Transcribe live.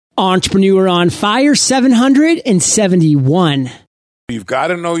Entrepreneur on Fire 771. You've got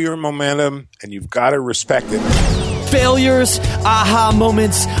to know your momentum and you've got to respect it. Failures, aha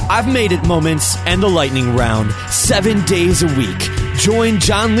moments, I've made it moments, and the lightning round. 7 days a week. Join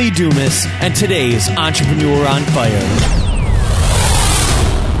John Lee Dumas and today's Entrepreneur on Fire.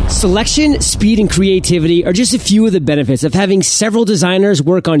 Selection, speed, and creativity are just a few of the benefits of having several designers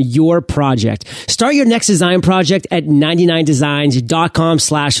work on your project. Start your next design project at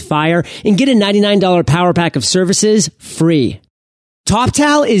 99designs.com/fire and get a $99 power pack of services free.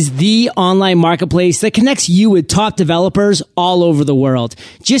 TopTal is the online marketplace that connects you with top developers all over the world.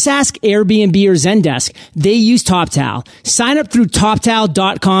 Just ask Airbnb or Zendesk. They use TopTal. Sign up through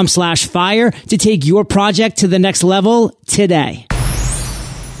toptal.com/fire to take your project to the next level today.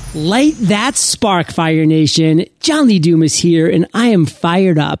 Light that spark, Fire Nation. John Lee Dumas here, and I am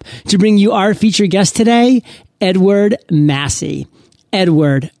fired up to bring you our featured guest today, Edward Massey.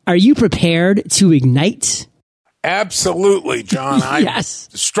 Edward, are you prepared to ignite? Absolutely, John. Yes.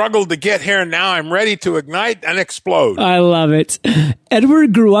 I struggled to get here. Now I'm ready to ignite and explode. I love it.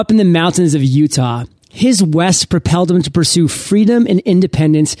 Edward grew up in the mountains of Utah. His West propelled him to pursue freedom and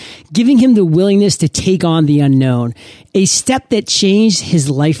independence, giving him the willingness to take on the unknown, a step that changed his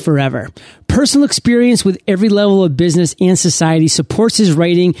life forever. Personal experience with every level of business and society supports his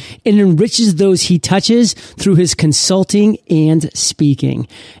writing and enriches those he touches through his consulting and speaking.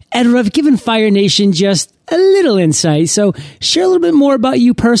 Edward, I've given Fire Nation just a little insight, so share a little bit more about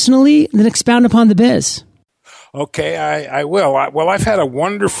you personally and then expound upon the biz. Okay, I will. I've had a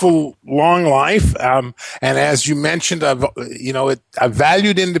wonderful long life, and as you mentioned, I've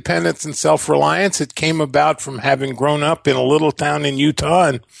valued independence and self-reliance. It came about from having grown up in a little town in Utah,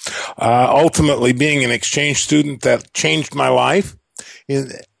 and ultimately being an exchange student that changed my life.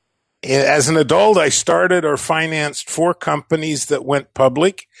 As an adult, I started or financed 4 companies that went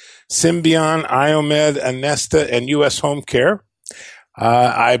public: Symbion, Iomed, Anesta, and U.S. Home Care.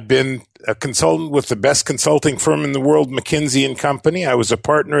 I've been a consultant with the best consulting firm in the world, McKinsey & Company. I was a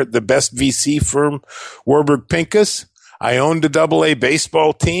partner at the best VC firm, Warburg Pincus. I owned a AA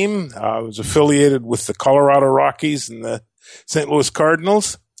baseball team. I was affiliated with the Colorado Rockies and the St. Louis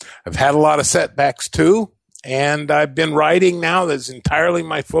Cardinals. I've had a lot of setbacks too. And I've been writing now. That's entirely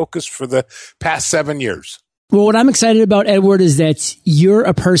my focus for the past 7 years. Well, what I'm excited about, Edward, is that you're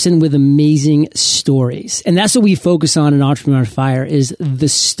a person with amazing stories. And that's what we focus on in Entrepreneur on Fire, is the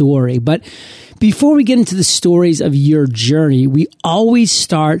story. But before we get into the stories of your journey, we always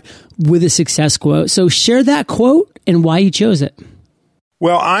start with a success quote. So share that quote and why you chose it.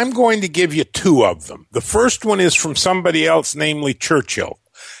 Well, I'm going to give you 2 of them. The first one is from somebody else, namely Churchill.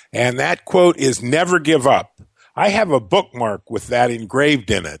 And that quote is, "Never give up." I have a bookmark with that engraved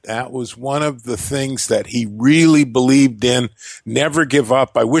in it. That was one of the things that he really believed in. Never give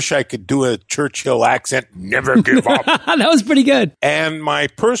up. I wish I could do a Churchill accent. Never give up. That was pretty good. And my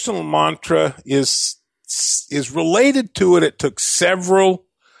personal mantra is related to it. It took several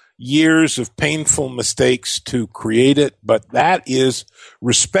years of painful mistakes to create it, but that is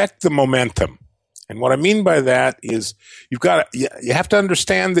respect the momentum. And what I mean by that is you have to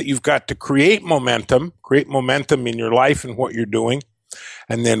understand that you've got to create momentum in your life and what you're doing.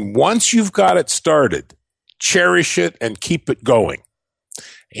 And then once you've got it started, cherish it and keep it going.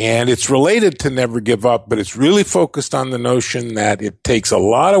 And it's related to never give up, but it's really focused on the notion that it takes a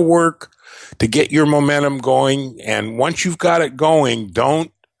lot of work to get your momentum going. And once you've got it going,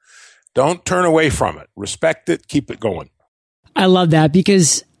 don't turn away from it. Respect it, keep it going. I love that,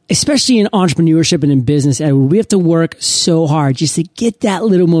 because especially in entrepreneurship and in business, Edward, we have to work so hard just to get that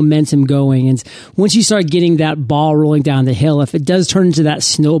little momentum going. And once you start getting that ball rolling down the hill, if it does turn into that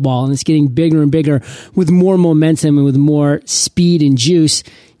snowball and it's getting bigger and bigger with more momentum and with more speed and juice,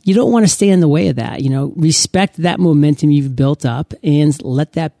 you don't want to stay in the way of that. Respect that momentum you've built up and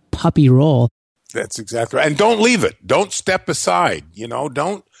let that puppy roll. That's exactly right. And don't leave it. Don't step aside.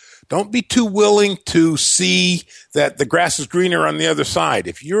 Don't be too willing to see that the grass is greener on the other side.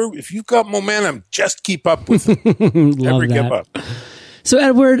 If you've got momentum, just keep up with it. Never give up. So,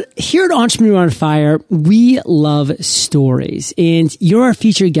 Edward, here at Entrepreneur on Fire, we love stories. And you're our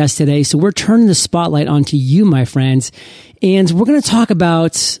featured guest today, so we're turning the spotlight onto you, my friends. And we're going to talk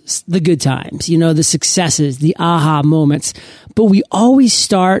about the good times, the successes, the aha moments. But we always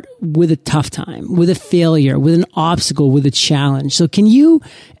start with a tough time, with a failure, with an obstacle, with a challenge. So can you,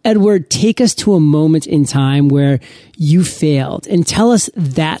 Edward, take us to a moment in time where you failed and tell us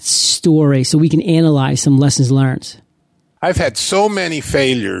that story so we can analyze some lessons learned? I've had so many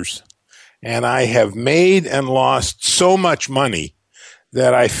failures, and I have made and lost so much money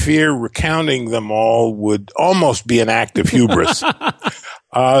that I fear recounting them all would almost be an act of hubris.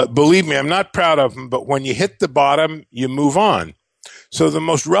 Believe me, I'm not proud of them, but when you hit the bottom, you move on. So the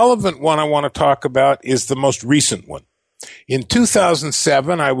most relevant one I want to talk about is the most recent one. In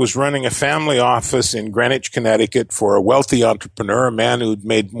 2007, I was running a family office in Greenwich, Connecticut for a wealthy entrepreneur, a man who'd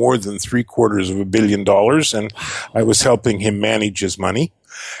made more than $750 million, and I was helping him manage his money.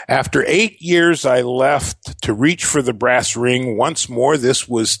 After 8 years, I left to reach for the brass ring once more. This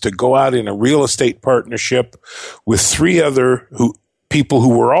was to go out in a real estate partnership with 3 other people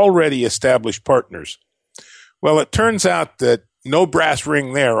who were already established partners. Well, it turns out that no brass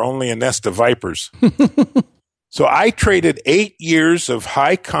ring there, only a nest of vipers. So I traded 8 years of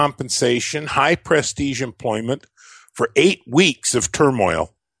high compensation, high prestige employment for 8 weeks of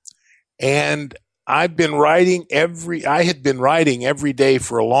turmoil. And I had been writing every day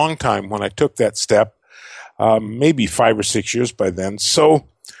for a long time when I took that step, maybe 5 or 6 years by then. So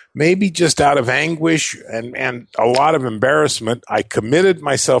maybe just out of anguish and a lot of embarrassment, I committed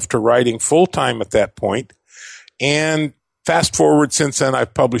myself to writing full time at that point. And fast forward since then,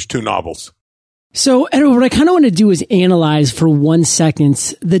 I've published 2 novels. So, Edward, what I kind of want to do is analyze for 1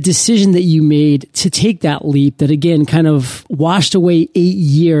 second the decision that you made to take that leap that, again, kind of washed away 8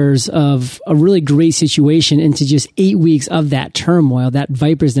 years of a really great situation into just 8 weeks of that turmoil, that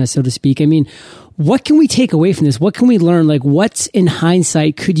viper's nest, so to speak. I mean, what can we take away from this? What can we learn? Like, what's in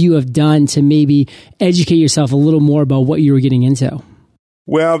hindsight could you have done to maybe educate yourself a little more about what you were getting into?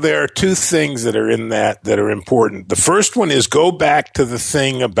 Well, there are 2 things that are in that are important. The first one is go back to the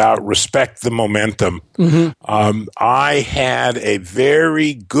thing about respect the momentum. Mm-hmm. I had a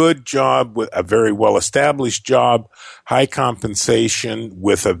very good job, with a very well-established job, high compensation,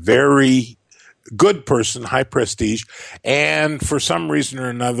 with a very good person, high prestige. And for some reason or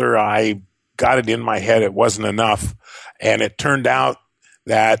another, I got it in my head it wasn't enough. And it turned out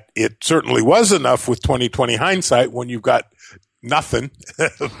that it certainly was enough with 20/20 hindsight when you've got nothing.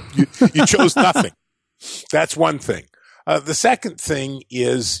 you chose nothing. That's one thing. The second thing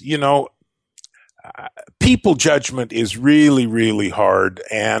is, people judgment is really, really hard.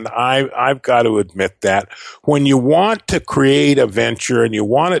 And I've got to admit that when you want to create a venture and you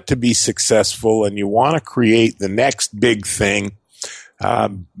want it to be successful and you want to create the next big thing,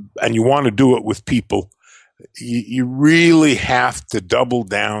 and you want to do it with people, you really have to double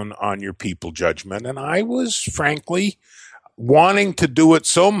down on your people judgment. And I was frankly wanting to do it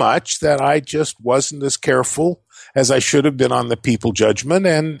so much that I just wasn't as careful as I should have been on the people judgment,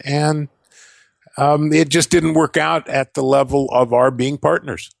 and it just didn't work out at the level of our being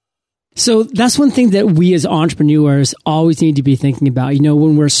partners. So that's one thing that we as entrepreneurs always need to be thinking about.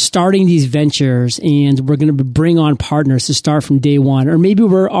 When we're starting these ventures and we're going to bring on partners to start from day one, or maybe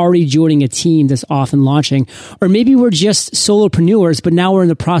we're already joining a team that's off and launching, or maybe we're just solopreneurs, but now we're in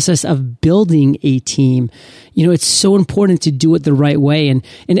the process of building a team. It's so important to do it the right way. And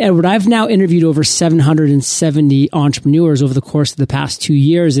Edward, I've now interviewed over 770 entrepreneurs over the course of the past 2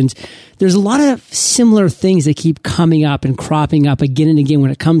 years. And there's a lot of similar things that keep coming up and cropping up again and again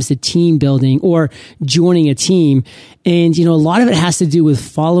when it comes to team building or joining a team. And, a lot of it has to do with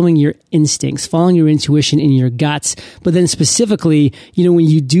following your instincts, following your intuition in your guts. But then specifically, when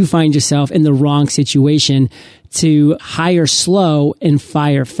you do find yourself in the wrong situation, to hire slow and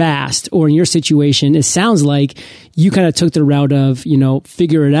fire fast. Or in your situation, it sounds like you kind of took the route of,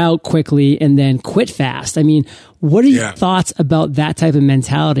 figure it out quickly and then quit fast. I mean, what are your thoughts about that type of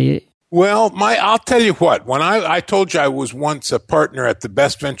mentality? Well, I'll tell you what, when I told you I was once a partner at the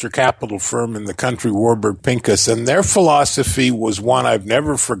best venture capital firm in the country, Warburg Pincus, and their philosophy was one I've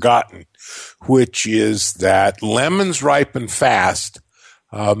never forgotten, which is that lemons ripen fast.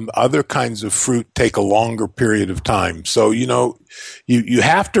 Other kinds of fruit take a longer period of time. So, you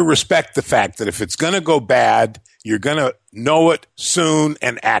have to respect the fact that if it's going to go bad, you're going to know it soon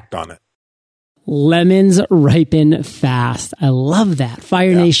and act on it. Lemons ripen fast. I love that.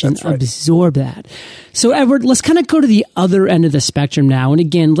 Fire Nation, right. Absorb that. So, Edward, let's kind of go to the other end of the spectrum now. And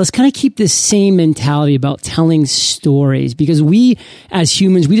again, let's kind of keep this same mentality about telling stories, because we, as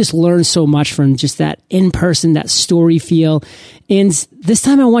humans, we just learn so much from just that in-person, that story feel. And this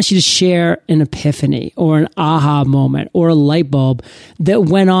time I want you to share an epiphany or an aha moment or a light bulb that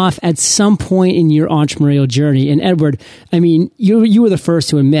went off at some point in your entrepreneurial journey. And Edward, I mean, you were the first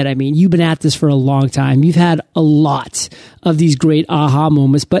to admit, I mean, you've been at this for a long time. You've had a lot of these great aha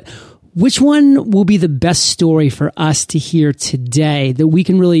moments, but which one will be the best story for us to hear today that we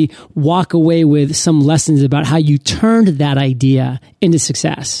can really walk away with some lessons about how you turned that idea into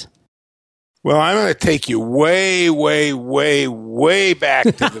success? Well, I'm going to take you way, way, way, way back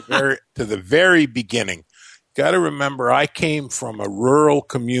to the very beginning. got to remember, I came from a rural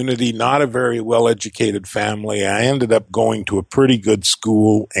community, not a very well-educated family. I ended up going to a pretty good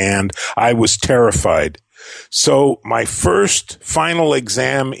school, and I was terrified. So my first final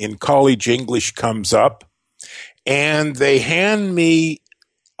exam in college English comes up, and they hand me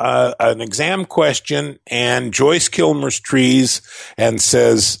an exam question and Joyce Kilmer's Trees, and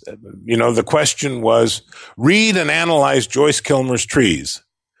says, the question was, read and analyze Joyce Kilmer's Trees.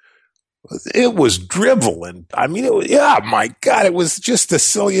 It was drivel, and my God, it was just the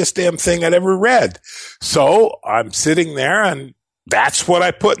silliest damn thing I'd ever read. So I'm sitting there, and that's what I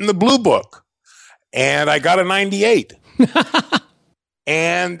put in the blue book, and I got a 98.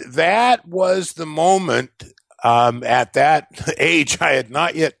 And that was the moment. At that age, I had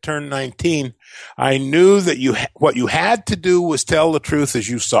not yet turned 19. I knew that what you had to do was tell the truth as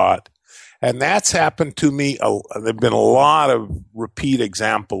you saw it. And that's happened to me. There have been a lot of repeat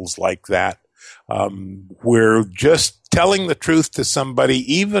examples like that, where just telling the truth to somebody,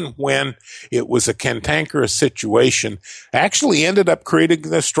 even when it was a cantankerous situation, actually ended up creating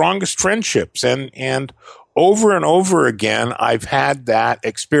the strongest friendships. And over again, I've had that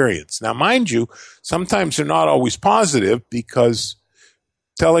experience. Now, mind you, sometimes they're not always positive, because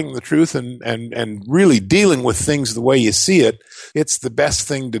telling the truth and really dealing with things the way you see it, it's the best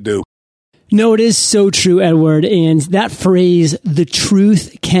thing to do. No, it is so true, Edward. And that phrase, the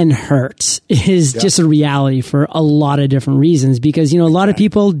truth can hurt, is just a reality for a lot of different reasons, because, a lot of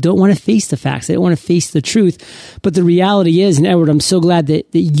people don't want to face the facts. They don't want to face the truth. But the reality is, and Edward, I'm so glad that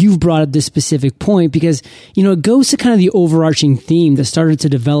you've brought up this specific point, because, it goes to kind of the overarching theme that started to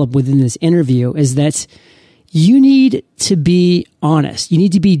develop within this interview, is that you need to be honest. You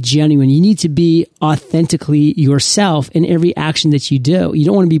need to be genuine. You need to be authentically yourself in every action that you do. You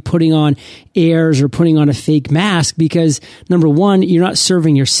don't want to be putting on airs or putting on a fake mask, because number one, you're not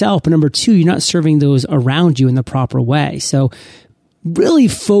serving yourself, but number two, you're not serving those around you in the proper way. So really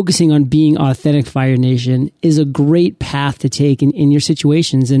focusing on being authentic, Fire Nation, is a great path to take in your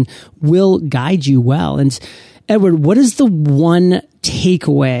situations and will guide you well. And Edward, what is the one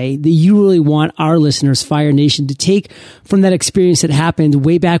takeaway that you really want our listeners, Fire Nation, to take from that experience that happened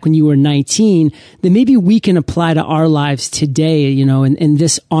way back when you were 19 that maybe we can apply to our lives today, in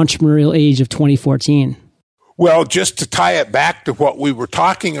this entrepreneurial age of 2014? Well, just to tie it back to what we were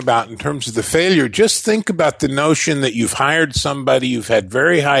talking about in terms of the failure, just think about the notion that you've hired somebody, you've had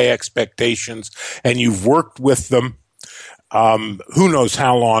very high expectations, and you've worked with them, who knows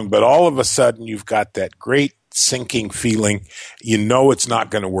how long, but all of a sudden you've got that great sinking feeling. It's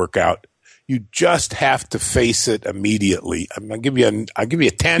not going to work out. You just have to face it immediately. I'll give you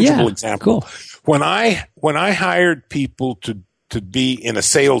a tangible example. Cool. When I hired people to be in a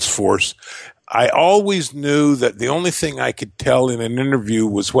sales force, I always knew that the only thing I could tell in an interview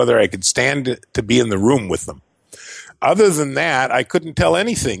was whether I could stand to be in the room with them. Other than that, I couldn't tell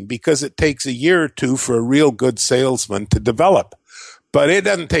anything, because it takes a year or two for a real good salesman to develop. But it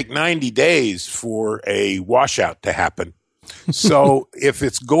doesn't take 90 days for a washout to happen. So if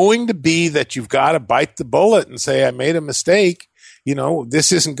it's going to be that you've got to bite the bullet and say, I made a mistake,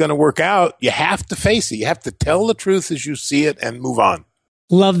 this isn't going to work out, you have to face it. You have to tell the truth as you see it and move on.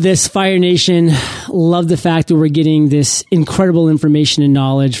 Love this, Fire Nation. Love the fact that we're getting this incredible information and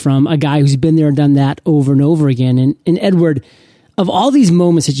knowledge from a guy who's been there and done that over and over again. And Edward, of all these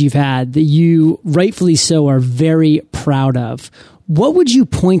moments that you've had that you rightfully so are very proud of, what would you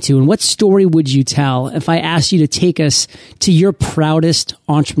point to and what story would you tell if I asked you to take us to your proudest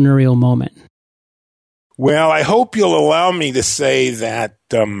entrepreneurial moment? Well, I hope you'll allow me to say that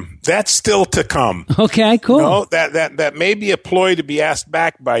that's still to come. Okay, cool. That may be a ploy to be asked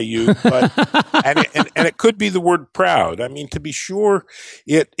back by you, but and it could be the word proud. I mean, to be sure,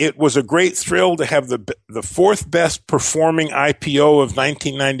 it was a great thrill to have the fourth best performing IPO of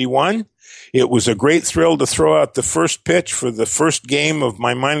 1991. It was a great thrill to throw out the first pitch for the first game of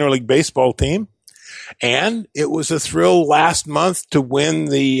my minor league baseball team. And it was a thrill last month to win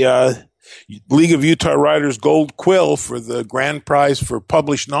the League of Utah Writers Gold Quill for the grand prize for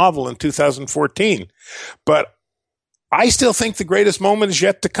published novel in 2014. But I still think the greatest moment is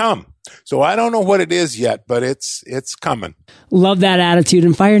yet to come. So I don't know what it is yet, but it's coming. Love that attitude.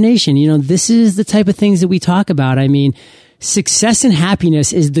 And Fire Nation, this is the type of things that we talk about. I mean, success and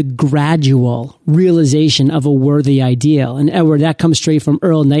happiness is the gradual realization of a worthy ideal. And Edward, that comes straight from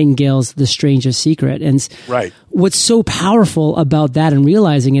Earl Nightingale's The Strangest Secret. And right. What's so powerful about that and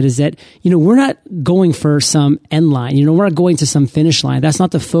realizing it is that, we're not going for some end line. We're not going to some finish line. That's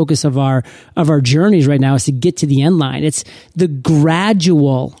not the focus of our journeys right now, is to get to the end line. It's the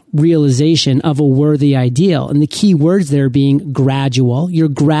gradual realization of a worthy ideal. And the key words there being gradual. You're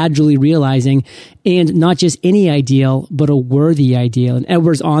gradually realizing, and not just any ideal, but a worthy ideal. And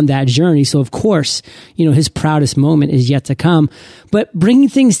Edward's on that journey. So of course, his proudest moment is yet to come. But bringing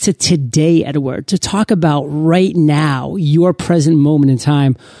things to today, Edward, to talk about right now, your present moment in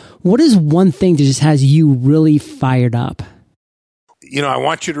time, what is one thing that just has you really fired up? I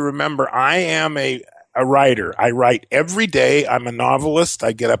want you to remember, I am a writer. I write every day. I'm a novelist.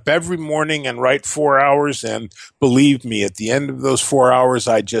 I get up every morning and write 4 hours. And believe me, at the end of those 4 hours,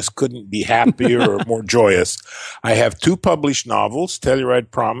 I just couldn't be happier or more joyous. I have 2 published novels,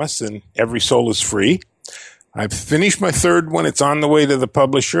 Telluride Promise and Every Soul is Free. I've finished my 3rd one. It's on the way to the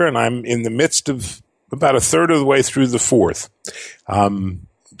publisher, and I'm in the midst of about a third of the way through the 4th.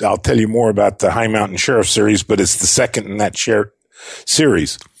 I'll tell you more about the High Mountain Sheriff series, but it's the 2nd in that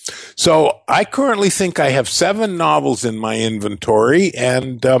series. So I currently think I have 7 novels in my inventory,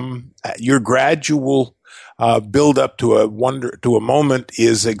 and your gradual build up to a moment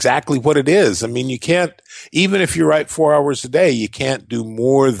is exactly what it is. I mean, you can't, even if you write 4 hours a day, you can't do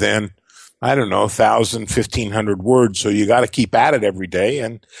more than, 1,000, 1,500 words. So you got to keep at it every day.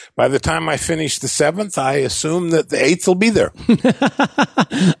 And by the time I finish the 7th, I assume that the 8th will be there.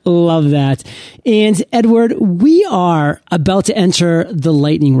 Love that. And Edward, we are about to enter the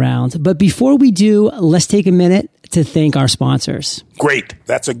lightning round. But before we do, let's take a minute to thank our sponsors. Great.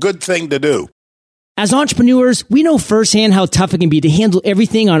 That's a good thing to do. As entrepreneurs, we know firsthand how tough it can be to handle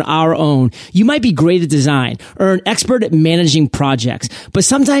everything on our own. You might be great at design or an expert at managing projects, but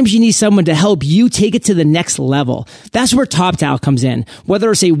sometimes you need someone to help you take it to the next level. That's where TopTal comes in.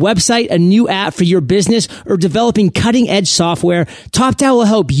 Whether it's a website, a new app for your business, or developing cutting-edge software, TopTal will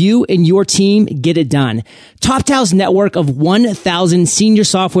help you and your team get it done. TopTal's network of 1,000 senior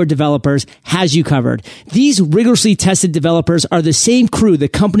software developers has you covered. These rigorously tested developers are the same crew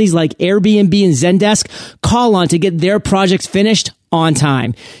that companies like Airbnb and Zendesk call on to get their projects finished on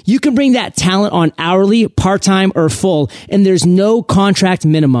time. You can bring that talent on hourly, part-time, or full, and there's no contract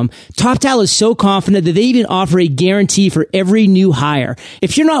minimum. TopTal is so confident that they even offer a guarantee for every new hire.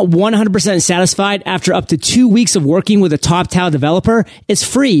 If you're not 100% satisfied after up to 2 weeks of working with a TopTal developer, it's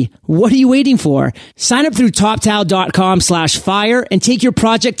free. What are you waiting for? Sign up through toptal.com/fire and take your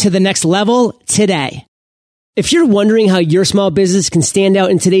project to the next level today. If you're wondering how your small business can stand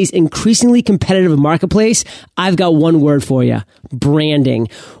out in today's increasingly competitive marketplace, I've got one word for you: branding.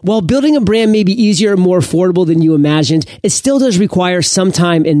 While building a brand may be easier and more affordable than you imagined, it still does require some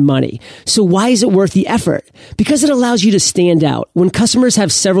time and money. So why is it worth the effort? Because it allows you to stand out. When customers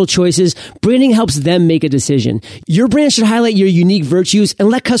have several choices, branding helps them make a decision. Your brand should highlight your unique virtues and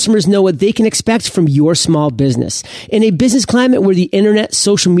let customers know what they can expect from your small business. In a business climate where the internet,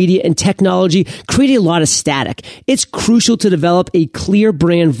 social media, and technology create a lot of static, it's crucial to develop a clear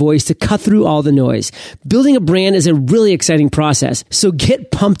brand voice to cut through all the noise. Building a brand is a really exciting process, so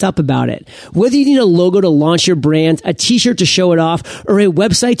get pumped up about it. Whether you need a logo to launch your brand, a t-shirt to show it off, or a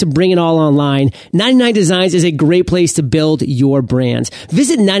website to bring it all online, 99 Designs is a great place to build your brand.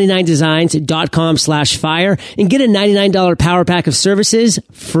 Visit 99designs.com/fire and get a $99 power pack of services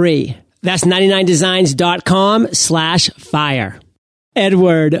free. That's 99designs.com/fire.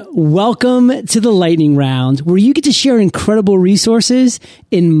 Edward, welcome to the lightning round, where you get to share incredible resources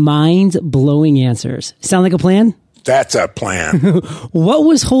and mind-blowing answers. Sound like a plan? That's a plan. What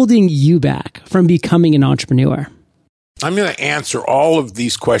was holding you back from becoming an entrepreneur? I'm going to answer all of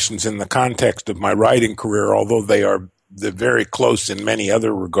these questions in the context of my writing career, although they're very close in many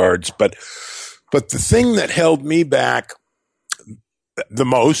other regards. But the thing that held me back the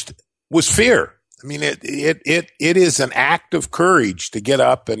most was fear. I mean, it is an act of courage to get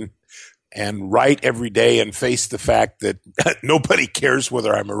up and write every day and face the fact that nobody cares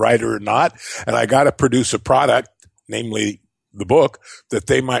whether I'm a writer or not, and I got to produce a product, namely the book, that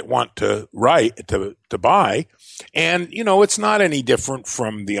they might want to buy. And, it's not any different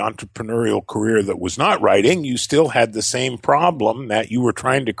from the entrepreneurial career that was not writing. You still had the same problem, that you were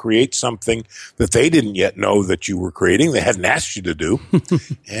trying to create something that they didn't yet know that you were creating. They hadn't asked you to do.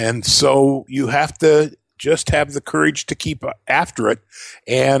 And so you have to just have the courage to keep after it.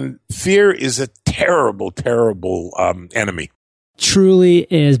 And fear is a terrible, terrible enemy. Truly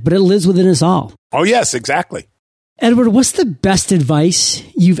is, but it lives within us all. Oh, yes, exactly. Edward, what's the best advice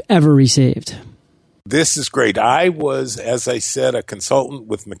you've ever received? This is great. I was, as I said, a consultant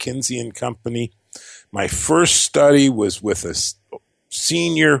with McKinsey & Company. My first study was with a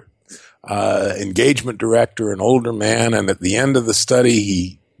senior engagement director, an older man, and at the end of the study,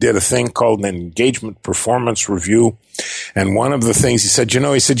 he did a thing called an engagement performance review. And one of the things he said,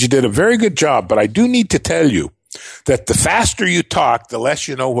 you did a very good job, but I do need to tell you that the faster you talk, the less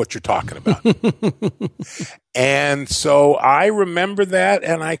you know what you're talking about. And so I remember that,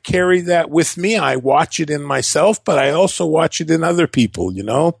 and I carry that with me. I watch it in myself, but I also watch it in other people, you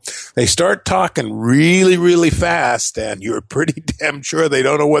know. They start talking really, really fast, and you're pretty damn sure they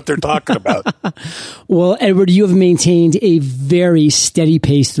don't know what they're talking about. Well, Edward, you have maintained a very steady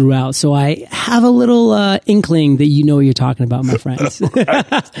pace throughout, so I have a little inkling that you know what you're talking about, my friends.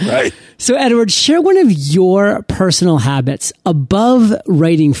 Right. So, Edward, share one of your personal habits above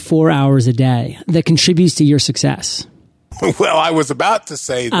writing 4 hours a day that contributes to your success. Well, I was about to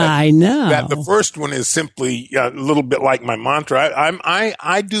say that. I know that the first one is simply a little bit like my mantra.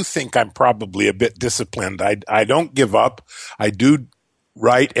 I do think I'm probably a bit disciplined. I don't give up. I do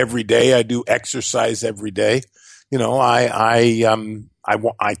write every day. I do exercise every day. You know, I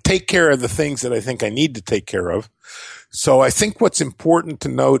take care of the things that I think I need to take care of. So I think what's important to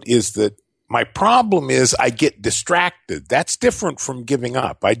note is that my problem is I get distracted. That's different from giving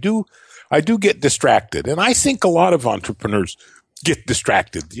up. I do get distracted. And I think a lot of entrepreneurs get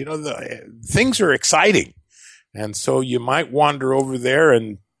distracted. You know, things are exciting. And so you might wander over there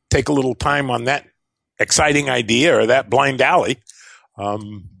and take a little time on that exciting idea or that blind alley.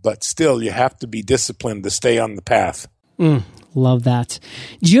 But still, you have to be disciplined to stay on the path. Love that.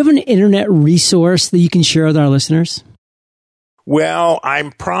 Do you have an internet resource that you can share with our listeners? Well,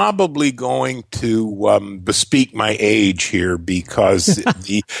 I'm probably going to bespeak my age here because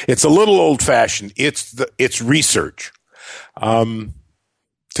it's a little old-fashioned. It's research.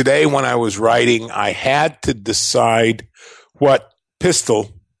 Today, when I was writing, I had to decide what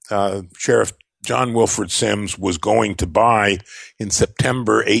pistol Sheriff John Wilfred Sims was going to buy in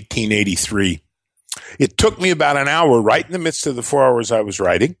September 1883. It took me about an hour, right in the midst of the 4 hours I was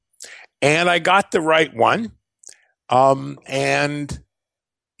writing, and I got the right one. And,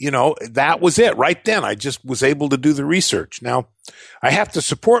 you know, that was it right then. I just was able to do the research. Now, I have to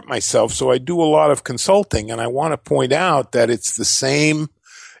support myself, so I do a lot of consulting, and I want to point out that it's the same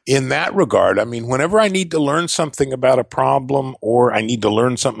in that regard. I mean, whenever I need to learn something about a problem or I need to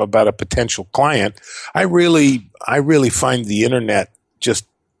learn something about a potential client, I really find the internet just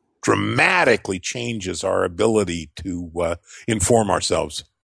dramatically changes our ability to inform ourselves.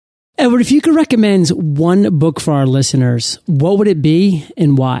 Edward, if you could recommend one book for our listeners, what would it be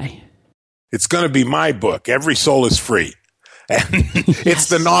and why? It's going to be my book, Every Soul is Free. And it's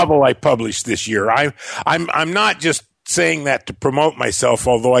the novel I published this year. I'm not just saying that to promote myself,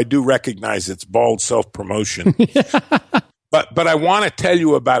 although I do recognize it's bald self-promotion. But I want to tell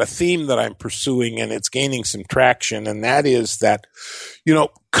you about a theme that I'm pursuing, and it's gaining some traction, and that is that, you know,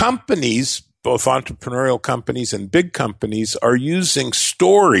 companies, both entrepreneurial companies and big companies, are using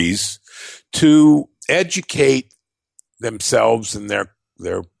stories to educate themselves and their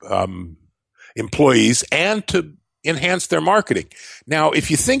employees and to enhance their marketing. Now,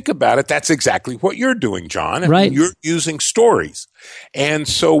 if you think about it, that's exactly what you're doing, John. Right. I mean, you're using stories. And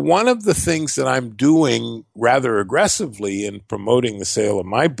so one of the things that I'm doing rather aggressively in promoting the sale of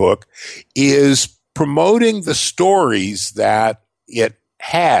my book is promoting the stories that it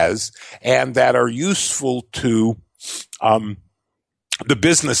has and that are useful to the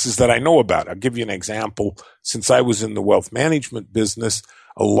businesses that I know about. I'll give you an example. Since I was in the wealth management business,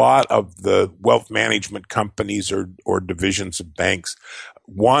 a lot of the wealth management companies or divisions of banks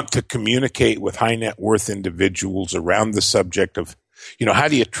want to communicate with high net worth individuals around the subject of, you know, how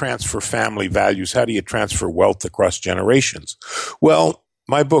do you transfer family values? How do you transfer wealth across generations? Well,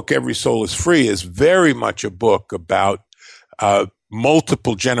 my book, Every Soul is Free, is very much a book about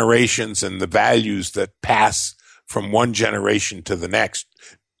multiple generations and the values that pass from one generation to the next.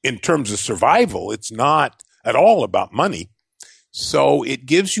 In terms of survival, it's not at all about money. So it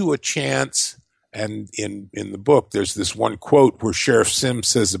gives you a chance, and in the book, there's this one quote where Sheriff Sims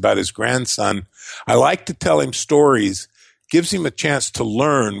says about his grandson, I like to tell him stories, gives him a chance to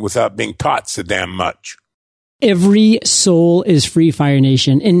learn without being taught so damn much. Every Soul is Free, Fire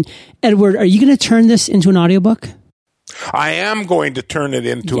Nation. And Edward, are you going to turn this into an audiobook? I am going to turn it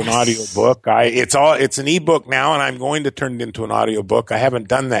into an audiobook. It's an ebook now, and I'm going to turn it into an audiobook. I haven't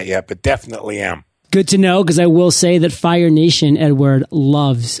done that yet, but definitely am. Good to know, because I will say that Fire Nation, Edward,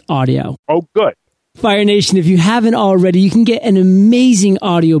 loves audio. Oh, good. Fire Nation, if you haven't already, you can get an amazing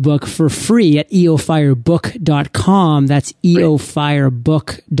audiobook for free at eofirebook.com. That's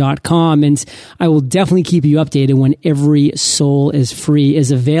eofirebook.com. And I will definitely keep you updated when Every Soul is Free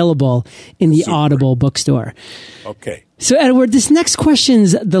is available in the Audible bookstore. Okay. So, Edward, this next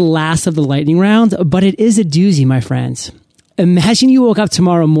question's the last of the lightning round, but it is a doozy, my friends. Imagine you woke up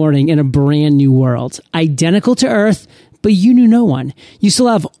tomorrow morning in a brand new world, identical to Earth, but you knew no one. You still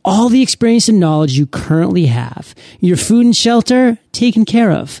have all the experience and knowledge you currently have. Your food and shelter taken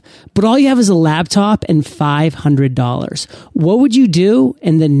care of. But all you have is a laptop and $500. What would you do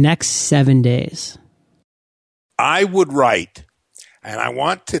in the next 7 days? I would write. And I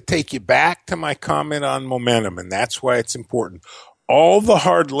want to take you back to my comment on momentum, and that's why it's important. All the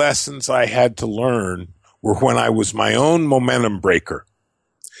hard lessons I had to learn were when I was my own momentum breaker.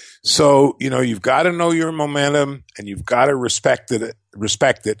 So, you've got to know your momentum and you've got to respect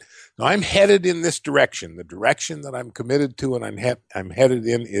it. Now, I'm headed in this direction. The direction that I'm committed to and I'm headed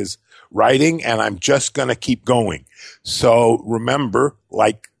in is writing, and I'm just going to keep going. So remember,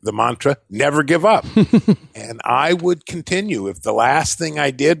 like the mantra, never give up. And I would continue. If the last thing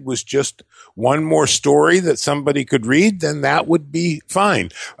I did was just one more story that somebody could read, then that would be fine.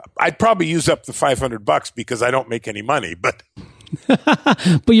 I'd probably use up the $500 because I don't make any money, but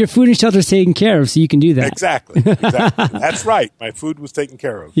but your food and shelter is taken care of, so you can do that. Exactly. That's right. My food was taken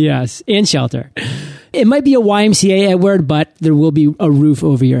care of. Yes, and shelter. It might be a YMCA, Edward, but there will be a roof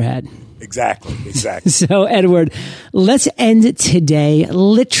over your head. Exactly. So, Edward, let's end today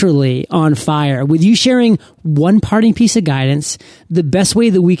literally on fire with you sharing one parting piece of guidance, the best way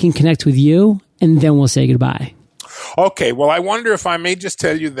that we can connect with you, and then we'll say goodbye. Okay, well, I wonder if I may just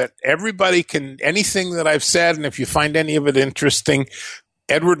tell you that everybody can, anything that I've said, and if you find any of it interesting,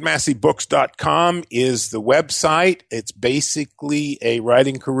 edwardmasseybooks.com is the website. It's basically a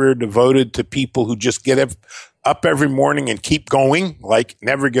writing career devoted to people who just get up every morning and keep going, like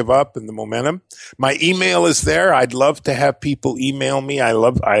never give up and the momentum. My email is there. I'd love to have people email me.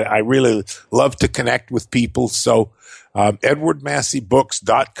 I really love to connect with people. So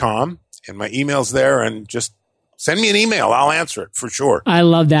edwardmasseybooks.com, and my email's there, and just send me an email. I'll answer it for sure. I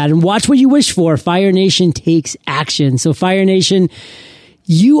love that. And watch what you wish for. Fire Nation takes action. So Fire Nation,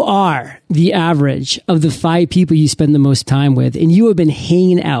 you are the average of the 5 people you spend the most time with. And you have been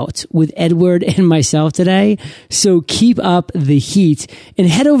hanging out with Edward and myself today. So keep up the heat and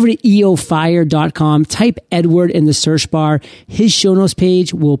head over to eofire.com. Type Edward in the search bar. His show notes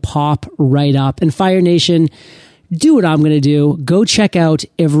page will pop right up. And Fire Nation, do what I'm going to do. Go check out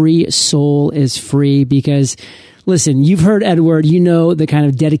Every Soul is Free, because listen, you've heard Edward. You know the kind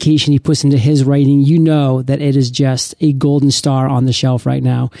of dedication he puts into his writing. You know that it is just a golden star on the shelf right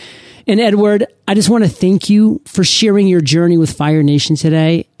now. And Edward, I just want to thank you for sharing your journey with Fire Nation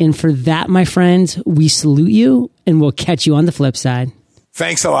today. And for that, my friend, we salute you, and we'll catch you on the flip side.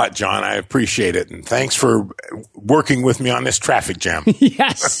 Thanks a lot, John. I appreciate it. And thanks for working with me on this traffic jam.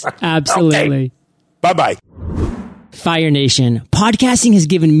 Yes, absolutely. Okay. Bye-bye. Fire Nation, podcasting has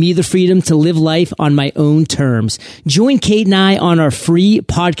given me the freedom to live life on my own terms. Join Kate and I on our free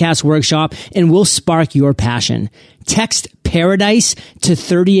podcast workshop, and we'll spark your passion. Text Paradise to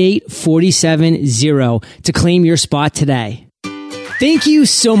 38470 to claim your spot today. Thank you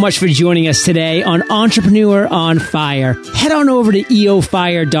so much for joining us today on Entrepreneur on Fire. Head on over to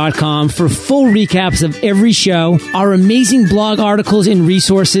eofire.com for full recaps of every show, our amazing blog articles and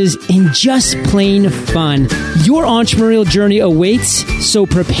resources, and just plain fun. Your entrepreneurial journey awaits, so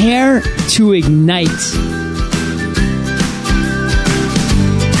prepare to ignite.